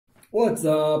What's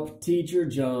up, Teacher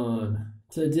John?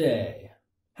 Today,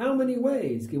 how many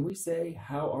ways can we say,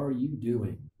 how are you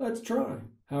doing? Let's try.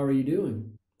 How are you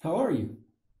doing? How are you?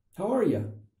 How are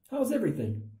you? How's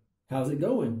everything? How's it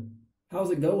going?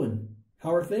 How's it going?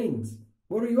 How are things?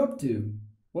 What are you up to?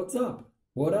 What's up?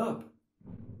 What up?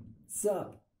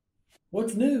 Sup?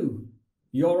 What's new?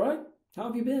 You all right? How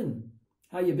have you been?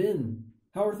 How you been?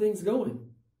 How are things going?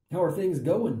 How are things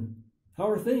going? How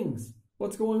are things?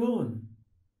 What's going on?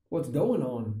 What's going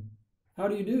on? How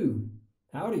do you do?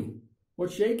 Howdy.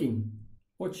 What's shaking?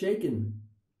 What's shaking?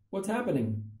 What's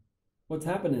happening? What's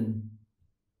happening?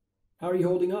 How are you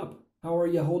holding up? How are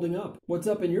you holding up? What's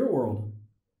up in your world?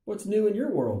 What's new in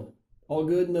your world? All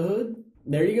good in the hood?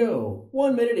 There you go.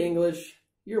 1 minute English.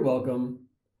 You're welcome.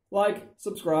 Like,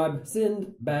 subscribe,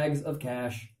 send bags of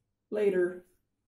cash. Later.